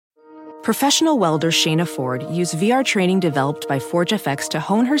Professional welder Shayna Ford used VR training developed by ForgeFX to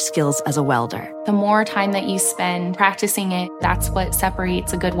hone her skills as a welder. The more time that you spend practicing it, that's what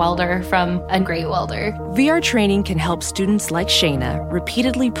separates a good welder from a great welder. VR training can help students like Shayna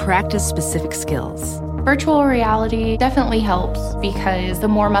repeatedly practice specific skills. Virtual reality definitely helps because the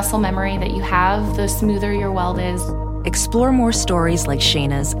more muscle memory that you have, the smoother your weld is. Explore more stories like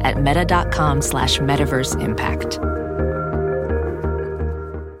Shayna's at meta.com/metaverseimpact.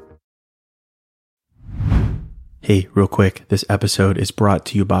 Hey, real quick, this episode is brought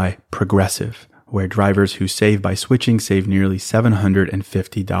to you by Progressive, where drivers who save by switching save nearly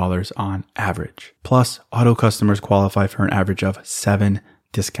 $750 on average. Plus, auto customers qualify for an average of 7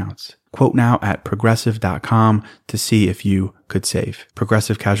 discounts. Quote now at progressive.com to see if you could save.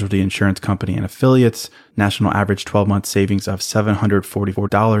 Progressive Casualty Insurance Company and Affiliates. National average 12-month savings of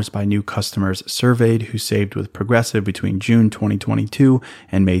 $744 by new customers surveyed who saved with Progressive between June 2022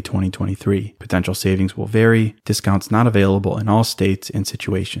 and May 2023. Potential savings will vary. Discounts not available in all states and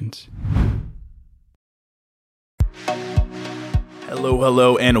situations.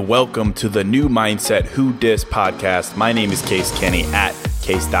 Hello, and welcome to the New Mindset Who Dis podcast. My name is Case Kenny at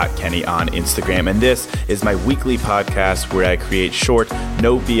Case.Kenny on Instagram, and this is my weekly podcast where I create short,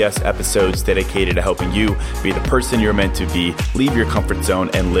 no BS episodes dedicated to helping you be the person you're meant to be, leave your comfort zone,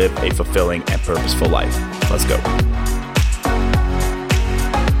 and live a fulfilling and purposeful life. Let's go.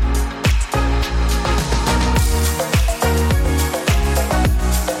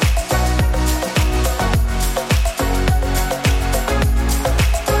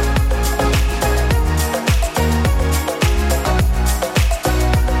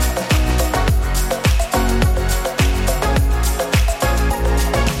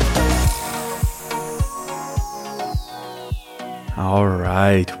 All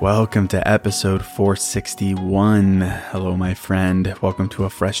right, welcome to episode 461. Hello, my friend. Welcome to a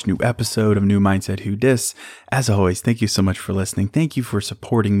fresh new episode of New Mindset Who Dis. As always, thank you so much for listening. Thank you for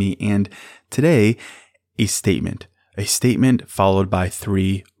supporting me. And today, a statement followed by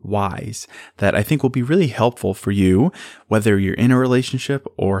 3 whys that I think will be really helpful for you, whether you're in a relationship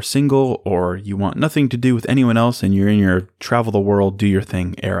or single, or you want nothing to do with anyone else and you're in your travel the world, do your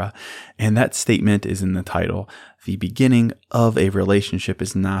thing era. And that statement is in the title. The beginning of a relationship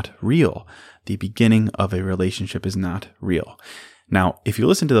is not real. The beginning of a relationship is not real. Now, if you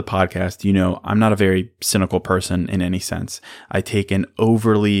listen to the podcast, you know I'm not a very cynical person in any sense. I take an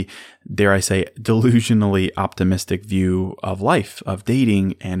overly, dare I say, delusionally optimistic view of life, of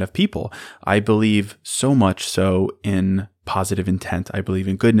dating, and of people. I believe so much so in positive intent. I believe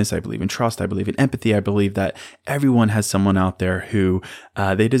in goodness. I believe in trust. I believe in empathy. I believe that everyone has someone out there who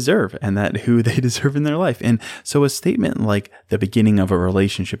they deserve and that who they deserve in their life. And so a statement like the beginning of a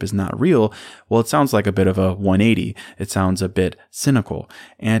relationship is not real, well, it sounds like a bit of a 180. It sounds a bit cynical.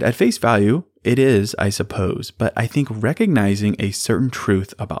 And at face value, it is, I suppose, but I think recognizing a certain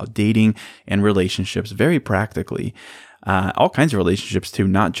truth about dating and relationships very practically, all kinds of relationships too,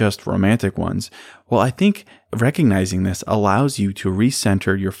 not just romantic ones. Well, I think recognizing this allows you to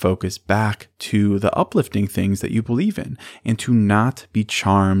recenter your focus back to the uplifting things that you believe in and to not be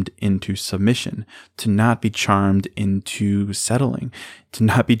charmed into submission, to not be charmed into settling, to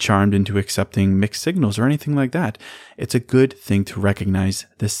not be charmed into accepting mixed signals or anything like that. It's a good thing to recognize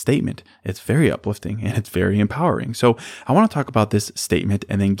this statement. It's very uplifting and it's very empowering. So I want to talk about this statement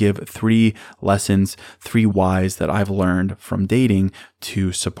and then give 3 lessons, 3 whys that I've learned from dating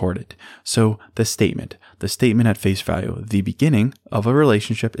to support it. So the statement at face value, the beginning of a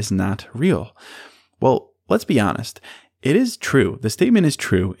relationship is not real. Well, let's be honest. It is true. The statement is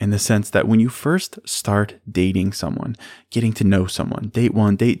true in the sense that when you first start dating someone, getting to know someone, date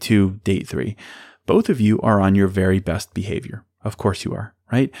 1, date 2, date 3, both of you are on your very best behavior. Of course you are,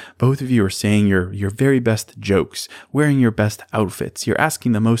 right? Both of you are saying your very best jokes, wearing your best outfits. You're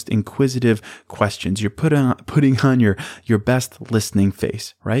asking the most inquisitive questions. You're putting on your best listening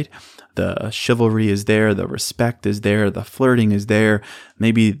face, right? The chivalry is there. The respect is there. The flirting is there.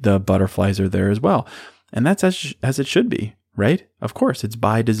 Maybe the butterflies are there as well. And that's as it should be, right? Of course, it's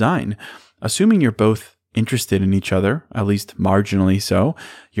by design. Assuming you're both interested in each other, at least marginally so,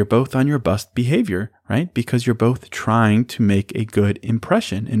 you're both on your best behavior, right? Because you're both trying to make a good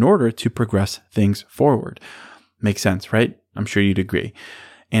impression in order to progress things forward. Makes sense, right? I'm sure you'd agree.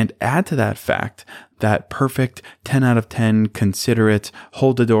 And add to that fact, that perfect 10 out of 10, considerate,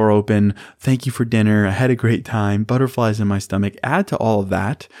 hold the door open, thank you for dinner, I had a great time, butterflies in my stomach. Add to all of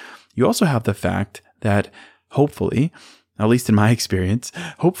that, you also have the fact that hopefully, at least in my experience,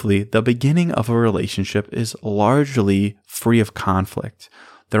 hopefully the beginning of a relationship is largely free of conflict.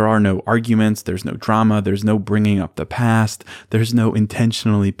 There are no arguments, there's no drama, there's no bringing up the past, there's no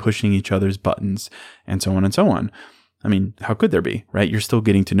intentionally pushing each other's buttons, and so on and so on. I mean, how could there be, right? You're still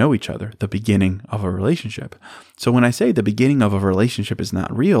getting to know each other, the beginning of a relationship. So when I say the beginning of a relationship is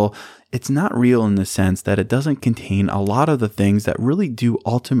not real, it's not real in the sense that it doesn't contain a lot of the things that really do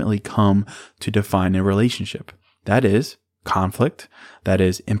ultimately come to define a relationship. That is conflict, that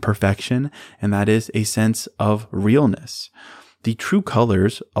is imperfection, and that is a sense of realness. The true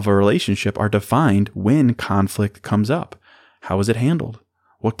colors of a relationship are defined when conflict comes up. How is it handled?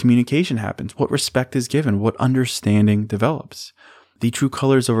 What communication happens? What respect is given? What understanding develops? The true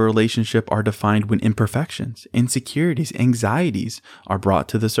colors of a relationship are defined when imperfections, insecurities, anxieties are brought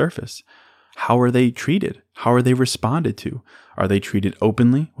to the surface. How are they treated? How are they responded to? Are they treated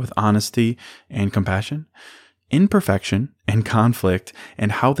openly with honesty and compassion? Imperfection and conflict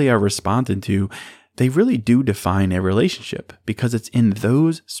and how they are responded to, they really do define a relationship, because it's in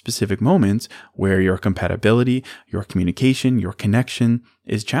those specific moments where your compatibility, your communication, your connection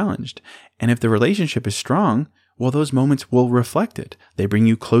is challenged. And if the relationship is strong, well, those moments will reflect it. They bring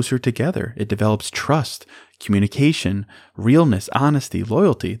you closer together. It develops trust, communication, realness, honesty,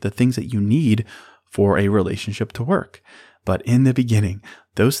 loyalty, the things that you need for a relationship to work. But in the beginning,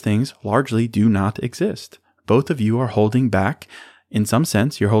 those things largely do not exist. Both of you are holding back. In some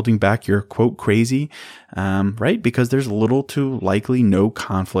sense, you're holding back your quote crazy, right? Because there's little to likely no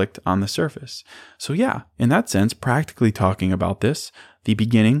conflict on the surface. So yeah, in that sense, practically talking about this, the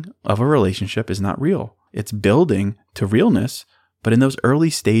beginning of a relationship is not real. It's building to realness, but in those early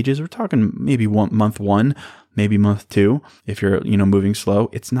stages, we're talking maybe month one, maybe month two, if you're, moving slow,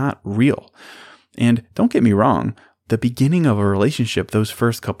 it's not real. And don't get me wrong, the beginning of a relationship, those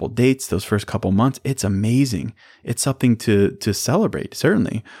first couple dates, those first couple months, it's amazing. It's something to celebrate,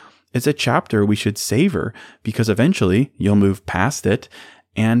 certainly. It's a chapter we should savor, because eventually you'll move past it.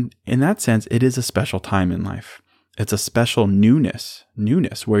 And in that sense, it is a special time in life. It's a special newness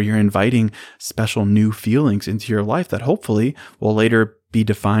where you're inviting special new feelings into your life that hopefully will later be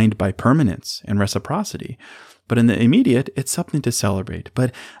defined by permanence and reciprocity. But in the immediate, it's something to celebrate.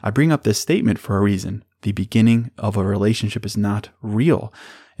 But I bring up this statement for a reason. The beginning of a relationship is not real.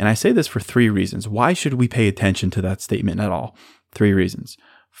 And I say this for 3 reasons. Why should we pay attention to that statement at all? 3 reasons.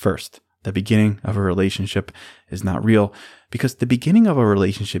 First, the beginning of a relationship is not real because the beginning of a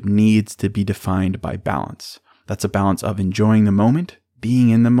relationship needs to be defined by balance. That's a balance of enjoying the moment,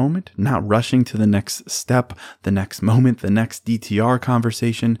 being in the moment, not rushing to the next step, the next moment, the next DTR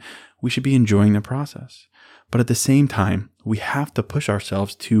conversation. We should be enjoying the process. But at the same time, we have to push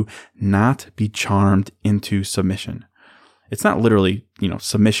ourselves to not be charmed into submission. It's not literally,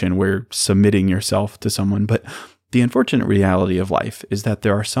 submission where you're submitting yourself to someone, but the unfortunate reality of life is that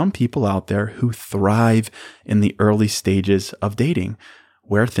there are some people out there who thrive in the early stages of dating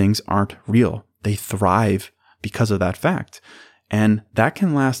where things aren't real. They thrive because of that fact. And that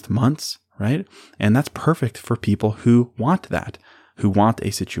can last months, right? And that's perfect for people who want that, who want a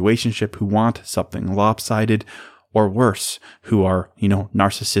situationship, who want something lopsided, or worse, who are,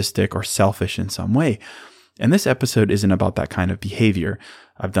 narcissistic or selfish in some way. And this episode isn't about that kind of behavior.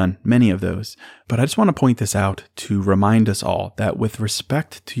 I've done many of those, but I just want to point this out to remind us all that with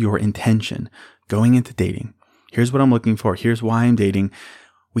respect to your intention going into dating, here's what I'm looking for, here's why I'm dating.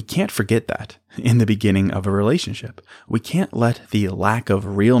 We can't forget that in the beginning of a relationship. We can't let the lack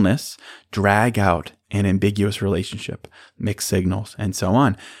of realness drag out an ambiguous relationship, mixed signals, and so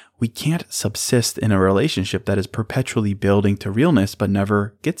on. We can't subsist in a relationship that is perpetually building to realness but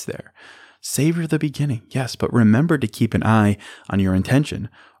never gets there. Savor the beginning, yes, but remember to keep an eye on your intention.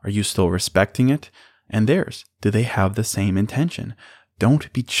 Are you still respecting it? And theirs, do they have the same intention?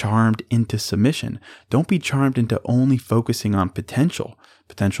 Don't be charmed into submission. Don't be charmed into only focusing on potential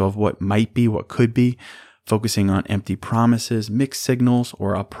of what might be, what could be, focusing on empty promises, mixed signals,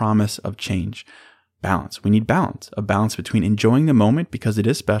 or a promise of change. Balance. We need balance, a balance between enjoying the moment because it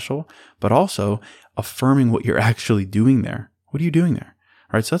is special, but also affirming what you're actually doing there. What are you doing there?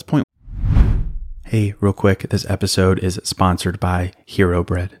 All right, so that's point. Hey, real quick, this episode is sponsored by Hero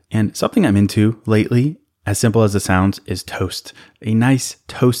Bread. And something I'm into lately, as simple as it sounds, is toast. A nice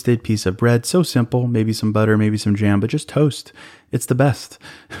toasted piece of bread, so simple, maybe some butter, maybe some jam, but just toast. It's the best.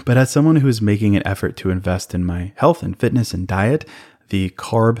 But as someone who is making an effort to invest in my health and fitness and diet, the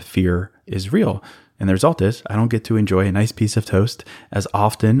carb fear is real. And the result is I don't get to enjoy a nice piece of toast as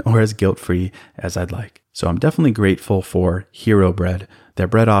often or as guilt-free as I'd like. So I'm definitely grateful for Hero Bread. Their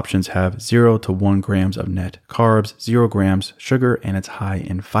bread options have 0 to 1 grams of net carbs, 0 grams sugar, and it's high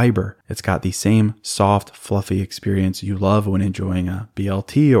in fiber. It's got the same soft, fluffy experience you love when enjoying a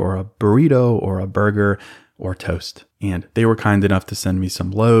BLT or a burrito or a burger or toast. And they were kind enough to send me some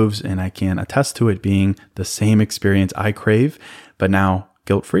loaves, and I can attest to it being the same experience I crave, but now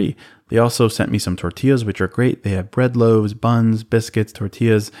guilt-free. They also sent me some tortillas, which are great. They have bread loaves, buns, biscuits,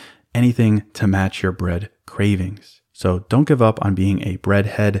 tortillas, anything to match your bread cravings. So don't give up on being a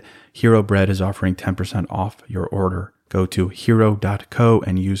breadhead. Hero Bread is offering 10% off your order. Go to hero.co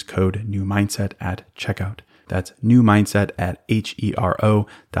and use code NEWMINDSET at checkout. That's NEWMINDSET at hero.co.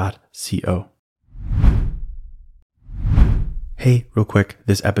 Hey, real quick,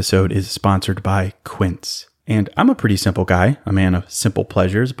 this episode is sponsored by Quince. And I'm a pretty simple guy, a man of simple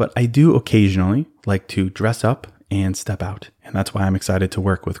pleasures, but I do occasionally like to dress up and step out. And that's why I'm excited to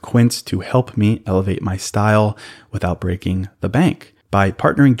work with Quince to help me elevate my style without breaking the bank. By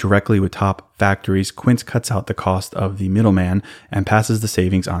partnering directly with top factories, Quince cuts out the cost of the middleman and passes the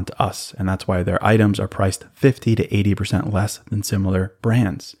savings on to us. And that's why their items are priced 50 to 80% less than similar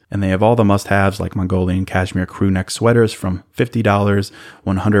brands. And they have all the must-haves like Mongolian cashmere crew neck sweaters from $50,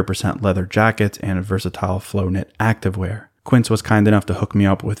 100% leather jackets, and versatile flow knit activewear. Quince was kind enough to hook me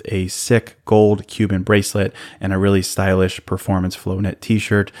up with a sick gold Cuban bracelet and a really stylish performance flow knit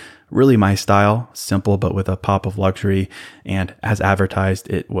t-shirt. Really my style, simple but with a pop of luxury, and as advertised,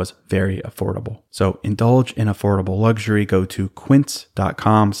 it was very affordable. So indulge in affordable luxury. Go to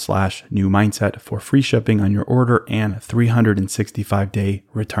quince.com/newmindset for free shipping on your order and 365-day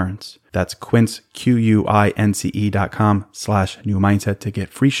returns. That's Quince, QUINCE.com/newmindset to get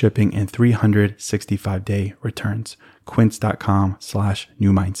free shipping and 365-day returns.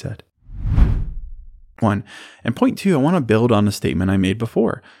 Quince.com/newmindset. One. And point two, I want to build on the statement I made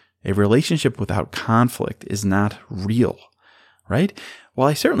before. A relationship without conflict is not real, right? While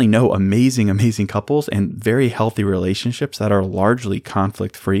I certainly know amazing couples and very healthy relationships that are largely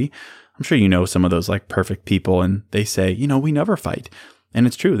conflict-free, I'm sure you know some of those like perfect people and they say, we never fight. And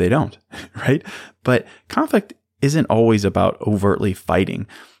it's true, they don't, right? But conflict isn't always about overtly fighting.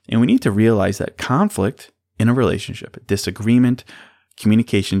 And we need to realize that conflict in a relationship, disagreement,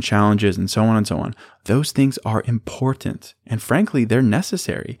 communication challenges, and so on, those things are important. And frankly, they're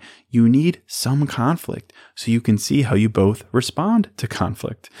necessary. You need some conflict so you can see how you both respond to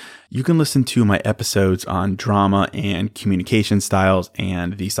conflict. You can listen to my episodes on drama and communication styles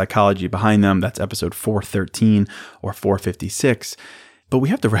and the psychology behind them. That's episode 413 or 456. But we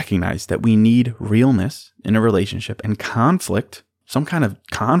have to recognize that we need realness in a relationship, and conflict, some kind of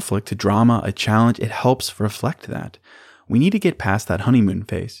conflict, drama, a challenge, it helps reflect that. We need to get past that honeymoon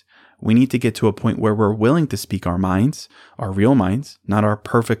phase. We need to get to a point where we're willing to speak our minds, our real minds, not our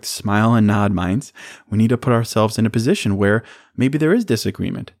perfect smile and nod minds. We need to put ourselves in a position where maybe there is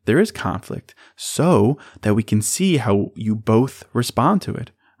disagreement, there is conflict, so that we can see how you both respond to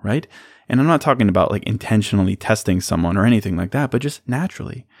it, right? And I'm not talking about like intentionally testing someone or anything like that, but just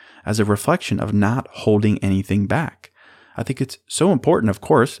naturally, as a reflection of not holding anything back. I think it's so important, of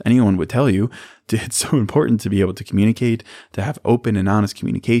course, anyone would tell you, it's so important to be able to communicate, to have open and honest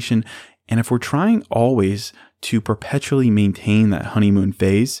communication. And if we're trying always to perpetually maintain that honeymoon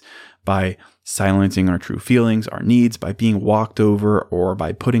phase by silencing our true feelings, our needs, by being walked over, or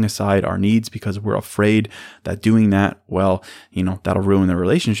by putting aside our needs because we're afraid that doing that, well, that'll ruin the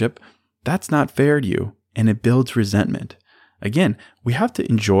relationship, that's not fair to you, and it builds resentment. Again, we have to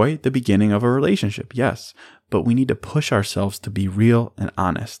enjoy the beginning of a relationship, yes, but we need to push ourselves to be real and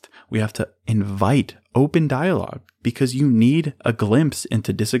honest. We have to invite open dialogue because you need a glimpse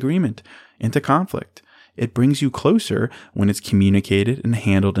into disagreement, into conflict. It brings you closer when it's communicated and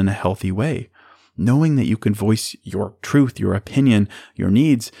handled in a healthy way. Knowing that you can voice your truth, your opinion, your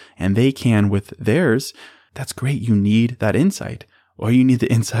needs, and they can with theirs, that's great. You need that insight. Or you need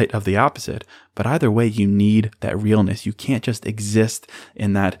the insight of the opposite. But either way, you need that realness. You can't just exist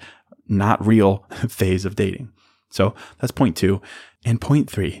in that not real phase of dating. So that's point two. And point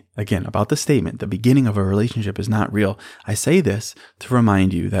three, again, about the statement, the beginning of a relationship is not real. I say this to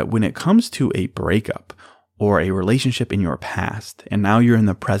remind you that when it comes to a breakup or a relationship in your past, and now you're in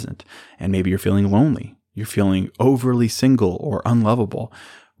the present, and maybe you're feeling lonely, you're feeling overly single or unlovable,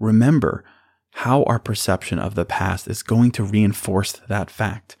 remember how our perception of the past is going to reinforce that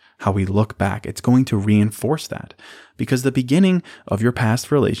fact. How we look back, it's going to reinforce that. Because the beginning of your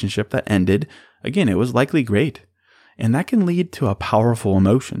past relationship that ended, again, it was likely great. And that can lead to a powerful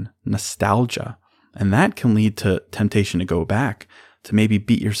emotion, nostalgia. And that can lead to temptation to go back, to maybe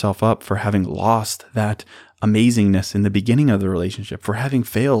beat yourself up for having lost that amazingness in the beginning of the relationship, for having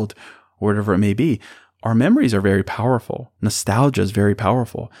failed, or whatever it may be. Our memories are very powerful. Nostalgia is very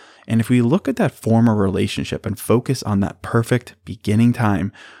powerful. And if we look at that former relationship and focus on that perfect beginning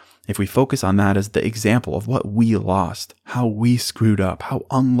time, if we focus on that as the example of what we lost, how we screwed up, how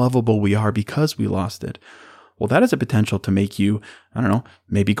unlovable we are because we lost it, well, that has a potential to make you,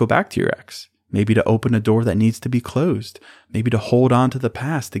 maybe go back to your ex, maybe to open a door that needs to be closed, maybe to hold on to the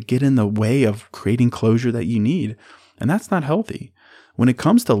past, to get in the way of creating closure that you need. And that's not healthy. When it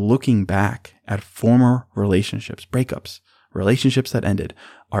comes to looking back at former relationships, breakups, relationships that ended,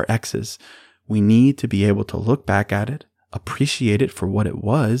 our exes, we need to be able to look back at it, appreciate it for what it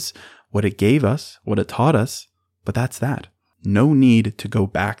was, what it gave us, what it taught us, but that's that. No need to go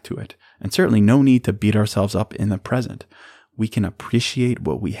back to it, and certainly no need to beat ourselves up in the present. We can appreciate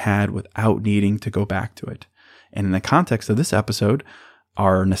what we had without needing to go back to it. And in the context of this episode,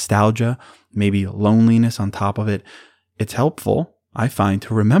 our nostalgia, maybe loneliness on top of it, it's helpful, I find,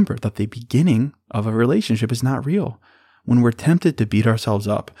 to remember that the beginning of a relationship is not real. When we're tempted to beat ourselves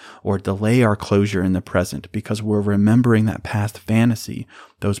up or delay our closure in the present because we're remembering that past fantasy,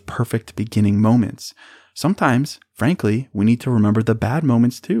 those perfect beginning moments, sometimes, frankly, we need to remember the bad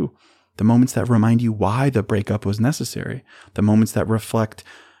moments too. The moments that remind you why the breakup was necessary. The moments that reflect,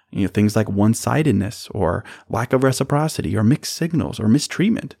 things like one-sidedness or lack of reciprocity or mixed signals or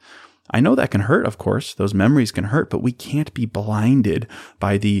mistreatment. I know that can hurt, of course. Those memories can hurt, but we can't be blinded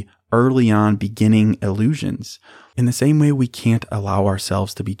by the early on beginning illusions. In the same way we can't allow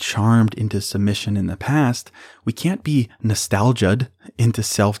ourselves to be charmed into submission in the past, we can't be nostalgiaed into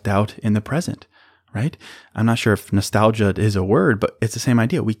self-doubt in the present, right? I'm not sure if nostalgia is a word, but it's the same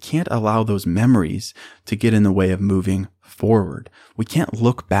idea. We can't allow those memories to get in the way of moving forward. We can't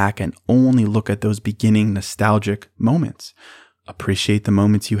look back and only look at those beginning nostalgic moments. Appreciate the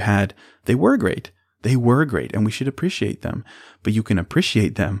moments you had. They were great. They were great, and we should appreciate them. But you can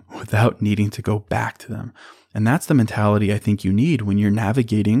appreciate them without needing to go back to them. And that's the mentality I think you need when you're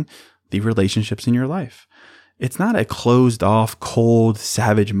navigating the relationships in your life. It's not a closed off, cold,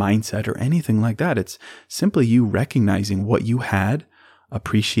 savage mindset or anything like that. It's simply you recognizing what you had,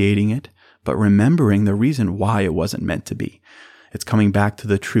 appreciating it, but remembering the reason why it wasn't meant to be. It's coming back to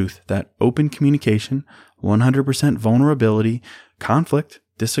the truth that open communication, 100% vulnerability, conflict,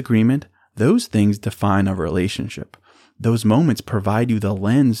 disagreement, those things define a relationship. Those moments provide you the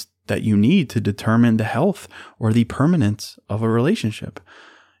lens that you need to determine the health or the permanence of a relationship.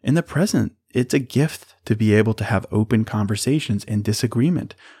 In the present, it's a gift to be able to have open conversations and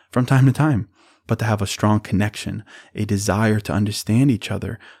disagreement from time to time, but to have a strong connection, a desire to understand each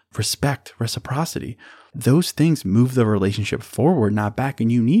other, respect, reciprocity. Those things move the relationship forward, not back,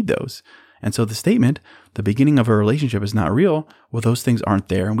 and you need those. And so the statement, the beginning of a relationship is not real, well, those things aren't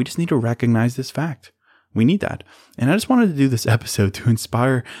there, and we just need to recognize this fact. We need that. And I just wanted to do this episode to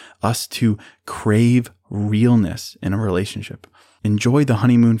inspire us to crave realness in a relationship. Enjoy the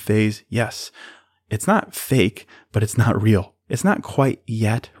honeymoon phase. Yes, it's not fake, but it's not real. It's not quite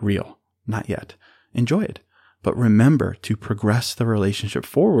yet real. Not yet. Enjoy it. But remember to progress the relationship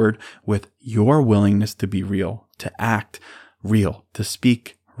forward with your willingness to be real, to act real, to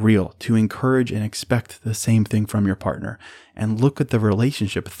speak real, to encourage and expect the same thing from your partner, and look at the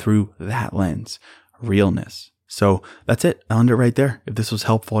relationship through that lens, realness. So that's it. I'll end it right there. If this was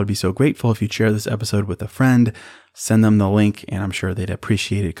helpful, I'd be so grateful if you'd share this episode with a friend, send them the link, and I'm sure they'd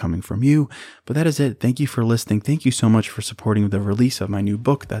appreciate it coming from you. But that is it. Thank you for listening. Thank you so much for supporting the release of my new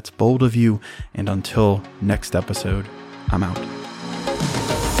book. That's bold of you. And until next episode, I'm out.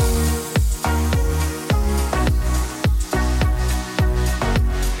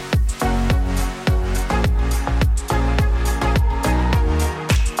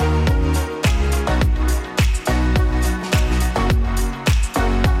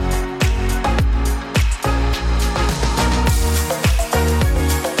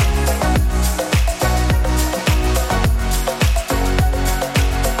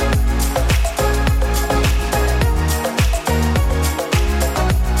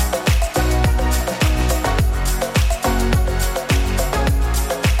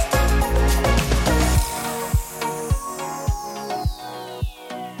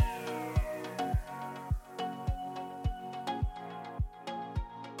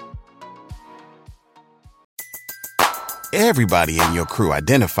 Everybody in your crew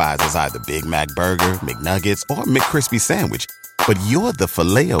identifies as either Big Mac Burger, McNuggets, or McCrispy Sandwich. But you're the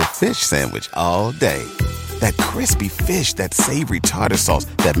Filet-O-Fish Sandwich all day. That crispy fish, that savory tartar sauce,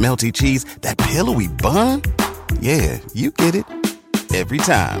 that melty cheese, that pillowy bun. Yeah, you get it. Every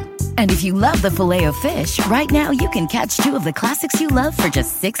time. And if you love the Filet-O-Fish, right now you can catch two of the classics you love for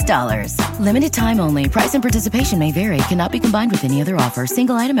just $6. Limited time only. Price and participation may vary. Cannot be combined with any other offer.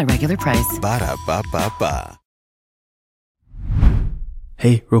 Single item at regular price. Ba-da-ba-ba-ba.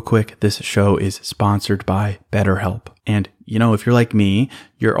 Hey, real quick, this show is sponsored by BetterHelp. And if you're like me,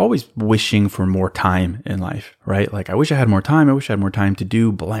 you're always wishing for more time in life, right? Like, I wish I had more time. I wish I had more time to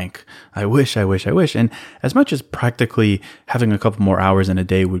do blank. I wish. And as much as practically having a couple more hours in a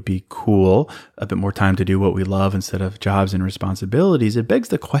day would be cool, a bit more time to do what we love instead of jobs and responsibilities, it begs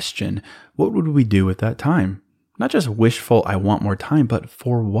the question, what would we do with that time? Not just wishful, I want more time, but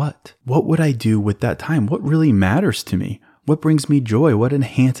for what? What would I do with that time? What really matters to me? What brings me joy? What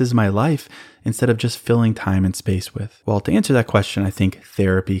enhances my life instead of just filling time and space with? Well, to answer that question, I think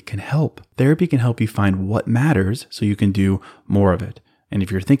therapy can help. Therapy can help you find what matters so you can do more of it. And if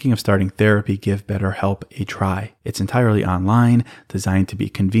you're thinking of starting therapy, give BetterHelp a try. It's entirely online, designed to be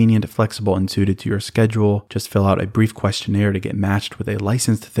convenient, flexible, and suited to your schedule. Just fill out a brief questionnaire to get matched with a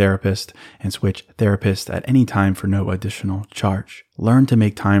licensed therapist and switch therapists at any time for no additional charge. Learn to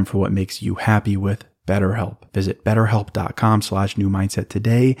make time for what makes you happy with BetterHelp. Visit betterhelp.com/newmindset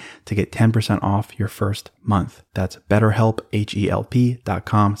today to get 10% off your first month. That's BetterHelp,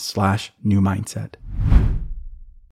 HELP.com/newmindset.